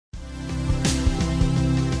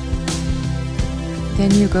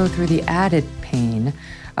then you go through the added pain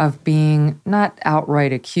of being not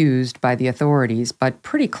outright accused by the authorities, but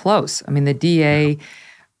pretty close. I mean, the DA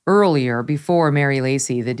earlier, before Mary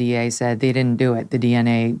Lacy, the DA said they didn't do it. The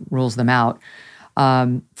DNA rules them out.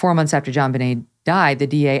 4 months after JonBenet died, the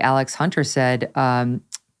DA, Alex Hunter, said,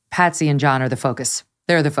 Patsy and John are the focus.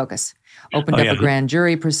 They're the focus. Opened up a grand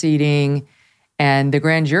jury proceeding, and the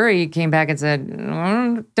grand jury came back and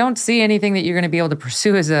said, don't see anything that you're going to be able to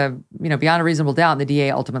pursue as beyond a reasonable doubt. And the DA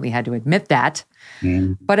ultimately had to admit that.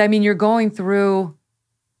 But I mean, you're going through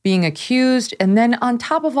being accused. And then on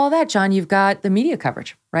top of all that, John, you've got the media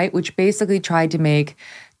coverage, right? Which basically tried to make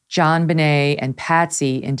JonBenet and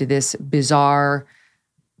Patsy into this bizarre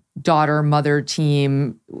daughter-mother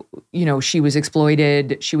team. You know, she was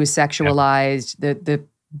exploited. She was sexualized. The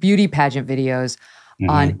beauty pageant videos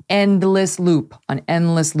on endless loop.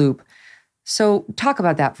 So talk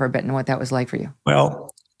about that for a bit and what that was like for you.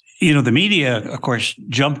 Well, you know, the media, of course,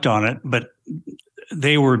 jumped on it, but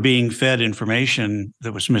they were being fed information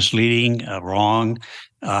that was misleading, wrong.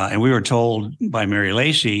 And we were told by Mary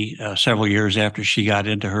Lacy several years after she got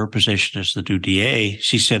into her position as the new DA,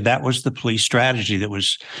 she said that was the police strategy that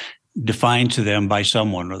was defined to them by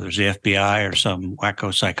someone, whether it was the FBI or some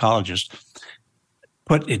wacko psychologist,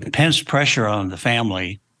 put intense pressure on the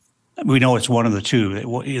family. We know it's one of the two.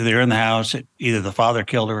 Either they're in the house, either the father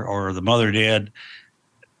killed her or the mother did.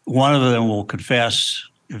 One of them will confess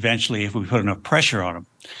eventually if we put enough pressure on them.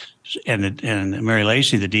 And Mary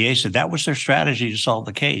Lacy, the DA, said that was their strategy to solve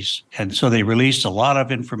the case. And so they released a lot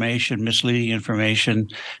of information, misleading information,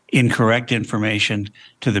 incorrect information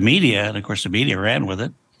to the media. And of course, the media ran with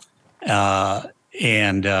it.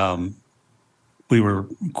 We were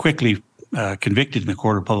quickly convicted in the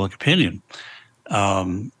court of public opinion.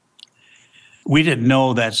 We didn't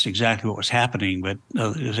know that's exactly what was happening, but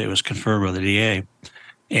it was confirmed by the DA.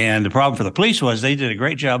 And the problem for the police was they did a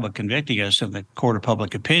great job of convicting us in the court of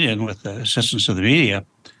public opinion with the assistance of the media,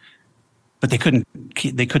 but they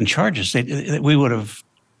couldn't charge us. It'd have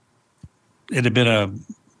been a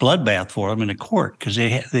bloodbath for them in a court because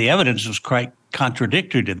the evidence was quite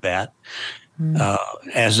contradictory to that.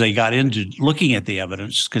 As they got into looking at the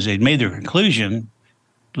evidence, because they'd made their conclusion,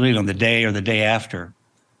 I believe on the day or the day after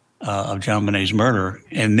of JonBenet's murder,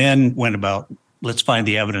 and then went about, let's find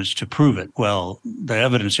the evidence to prove it. Well, the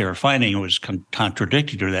evidence they were finding was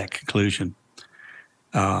contradictory to that conclusion.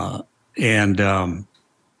 That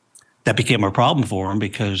became a problem for them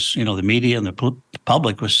because, you know, the media and the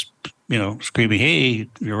public was, you know, screaming, hey,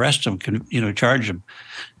 you arrest them, charge them.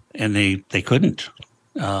 And they couldn't.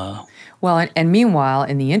 Well, and meanwhile,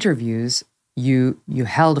 in the interviews, you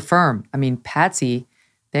held firm. I mean, Patsy,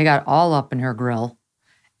 they got all up in her grill.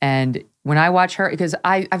 And when I watch her, because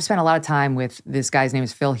I've spent a lot of time with this guy's name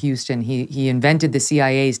is Phil Houston. He invented the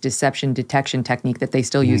CIA's deception detection technique that they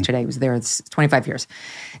still use today. He was there 25 years.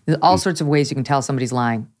 There's all sorts of ways you can tell somebody's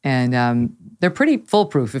lying. And they're pretty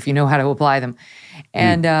foolproof if you know how to apply them.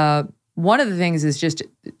 And one of the things is just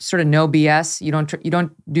sort of no BS. You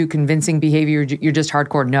don't do convincing behavior. You're just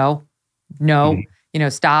hardcore no,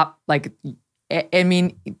 stop. Like, I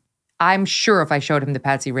mean, I'm sure if I showed him the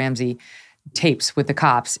Patsy Ramsey tapes with the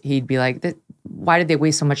cops, he'd be like, why did they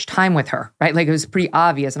waste so much time with her, right? Like, it was pretty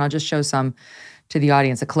obvious. And I'll just show some to the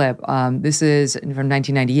audience, a clip. This is from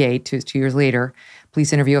 1998, 2 years later,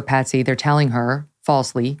 police interview of Patsy. They're telling her,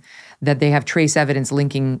 falsely, that they have trace evidence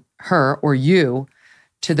linking her or you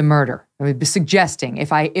to the murder. I mean, suggesting,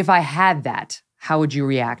 if I had that, how would you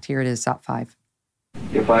react? Here it is, top 5.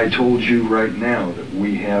 If I told you right now that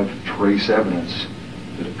we have trace evidence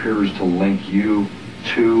that appears to link you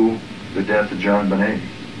to the death of JonBenet,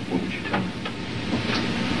 what would you tell me?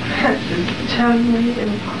 That's totally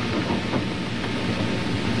impossible.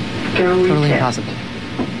 Totally impossible.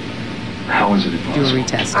 How is it impossible? Do a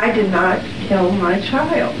retest. I did not kill my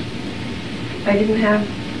child. I didn't have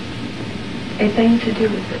a thing to do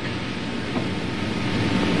with it.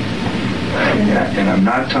 And I'm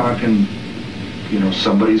not talking,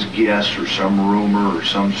 somebody's guess or some rumor or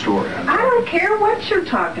some story. I don't care what you're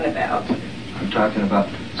talking about. I'm talking about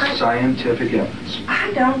scientific evidence.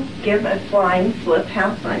 I don't give a flying flip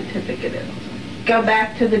how scientific it is. Go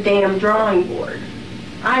back to the damn drawing board.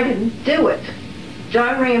 I didn't do it.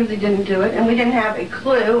 John Ramsey didn't do it, and we didn't have a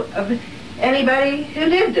clue of anybody who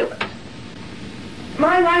did do it.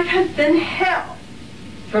 My life has been hell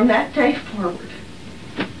from that day forward.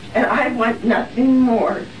 And I want nothing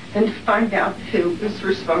more than to find out who is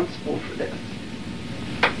responsible for this.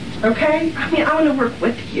 Okay? I mean, I want to work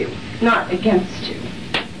with you, not against you.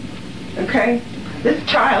 Okay? This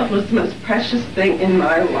child was the most precious thing in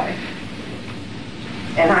my life.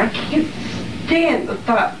 And I can't stand the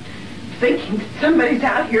thought thinking somebody's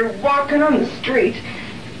out here walking on the street.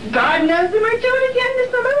 God knows they might do it again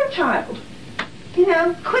to some other child. You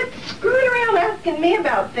know, quit screwing around asking me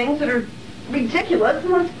about things that are ridiculous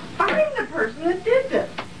and let's find the person that did this.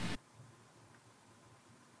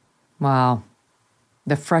 Wow.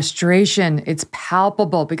 The frustration, it's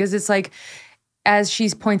palpable because it's like, as she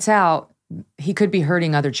points out, he could be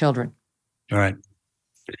hurting other children. All right.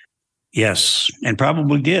 Yes, and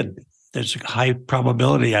probably did. There's a high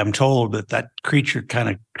probability, I'm told, that creature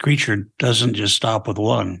doesn't just stop with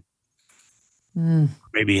one.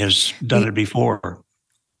 Maybe has done it before.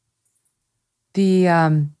 This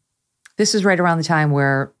is right around the time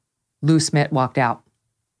where Lou Smith walked out.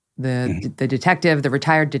 The detective, the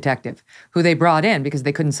retired detective, who they brought in because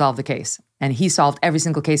they couldn't solve the case. And he solved every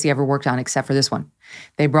single case he ever worked on except for this one.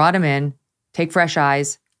 They brought him in, take fresh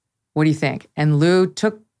eyes. What do you think? And Lou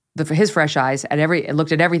took his fresh eyes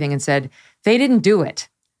looked at everything and said, they didn't do it.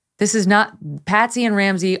 This is not, Patsy and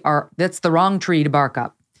Ramsey that's the wrong tree to bark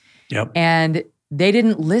up. Yep. And they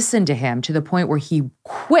didn't listen to him to the point where he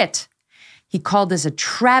quit. He called this a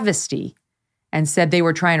travesty and said they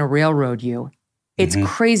were trying to railroad you. It's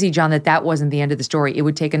crazy, John, that wasn't the end of the story. It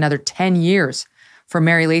would take another 10 years for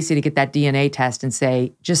Mary Lacy to get that DNA test and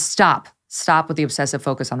say, just stop with the obsessive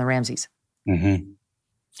focus on the Ramseys. No,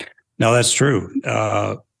 that's true.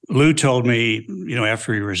 Lou told me,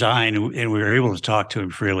 after he resigned, and we were able to talk to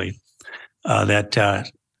him freely,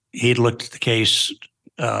 that he'd looked at the case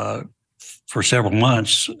for several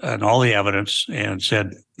months and all the evidence and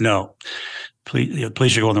said, no,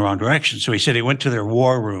 police are going the wrong direction. So he said he went to their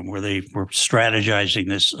war room where they were strategizing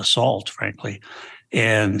this assault, frankly,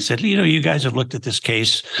 and said, you guys have looked at this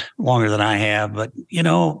case longer than I have, but,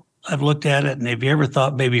 I've looked at it, and have you ever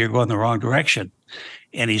thought maybe you're going the wrong direction?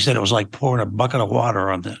 And he said it was like pouring a bucket of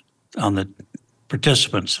water on the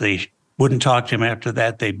participants. They wouldn't talk to him after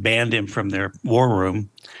that. They banned him from their war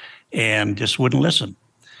room and just wouldn't listen.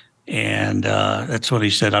 And that's when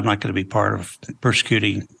he said, I'm not going to be part of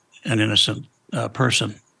persecuting an innocent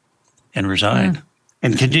person, and resigned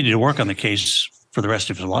and continued to work on the case for the rest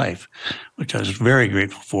of his life, which I was very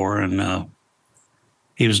grateful for. And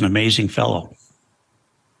he was an amazing fellow.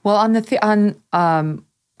 Well,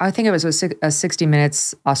 I think it was a 60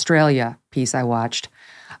 Minutes Australia piece I watched.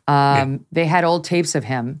 They had old tapes of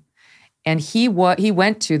him, and he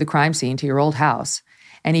went to the crime scene, to your old house,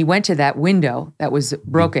 and he went to that window that was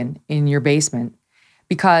broken in your basement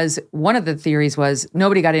because one of the theories was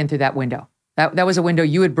nobody got in through that window. That was a window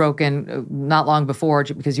you had broken not long before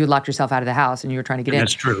because you had locked yourself out of the house and you were trying to get in.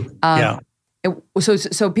 That's true. Yeah.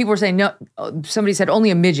 So people were saying, no, somebody said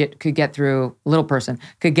only a midget could get through, a little person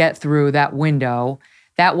could get through that window.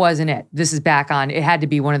 That wasn't it. This is back on. It had to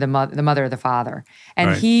be one of the mother or the father.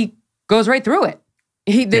 And he goes right through it.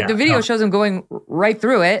 The video shows him going right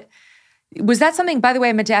through it. Was that something, by the way,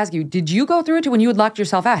 I meant to ask you, did you go through it when you had locked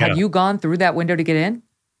yourself out? Yeah. Had you gone through that window to get in?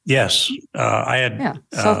 Yes. I had. Yeah.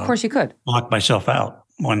 So of course you could. Locked myself out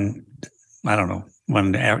one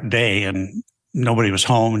day, and nobody was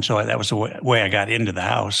home. And so that was the way I got into the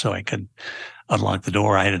house, so I could unlock the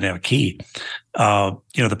door. I didn't have a key.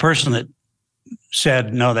 The person that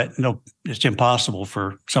said, no, it's impossible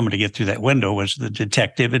for someone to get through that window was the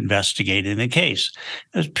detective investigating the case.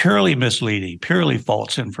 It was purely misleading, purely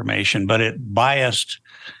false information, but it biased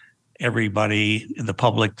everybody, the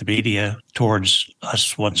public, the media, towards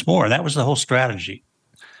us once more. That was the whole strategy.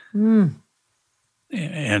 And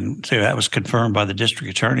so that was confirmed by the district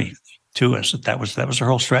attorney to us, that was her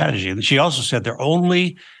whole strategy. And she also said their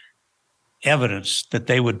only evidence that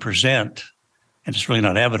they would present, and it's really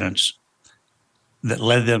not evidence, that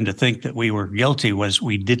led them to think that we were guilty was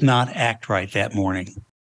we did not act right that morning.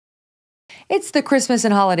 It's the Christmas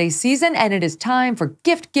and holiday season, and it is time for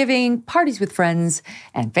gift giving, parties with friends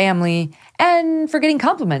and family, and for getting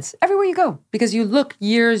compliments everywhere you go because you look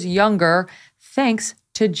years younger thanks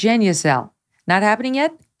to Genucel. Not happening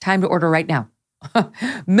yet? Time to order right now.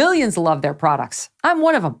 Millions love their products. I'm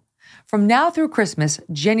one of them. From now through Christmas,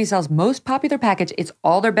 Genucel's most popular package, it's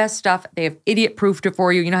all their best stuff. They have idiot-proofed it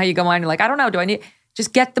for you. You know how you go on, you're like, I don't know, do I need...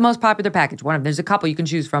 Just get the most popular package. One of them. There's a couple you can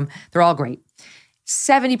choose from. They're all great.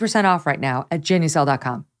 70% off right now at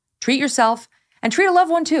Genucel.com. Treat yourself and treat a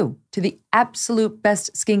loved one too to the absolute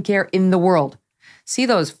best skincare in the world. See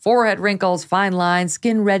those forehead wrinkles, fine lines,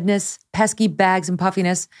 skin redness, pesky bags and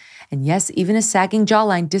puffiness, and yes, even a sagging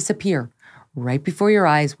jawline disappear right before your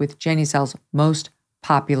eyes with Genucel's most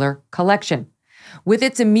popular collection. With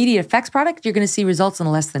its immediate effects product, you're going to see results in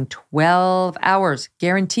less than 12 hours,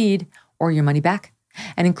 guaranteed, or your money back.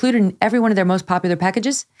 And included in every one of their most popular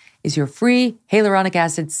packages is your free hyaluronic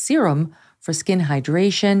acid serum for skin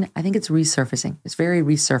hydration. I think it's resurfacing. It's very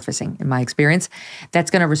resurfacing in my experience.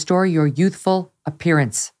 That's going to restore your youthful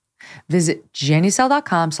appearance. Visit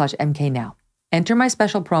JennyCell.com/MK now. Enter my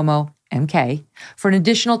special promo, MK, for an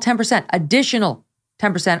additional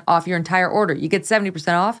 10% off your entire order. You get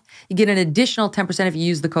 70% off. You get an additional 10% if you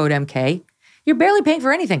use the code MK. You're barely paying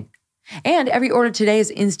for anything. And every order today is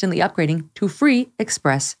instantly upgrading to free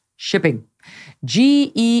express shipping.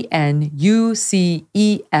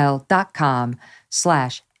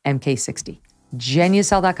 GenUcel.com/MK60.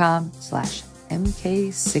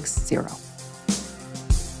 JenUcel.com/MK60.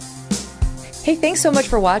 Hey, thanks so much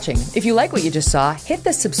for watching. If you like what you just saw, hit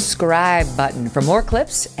the subscribe button for more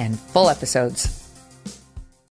clips and full episodes.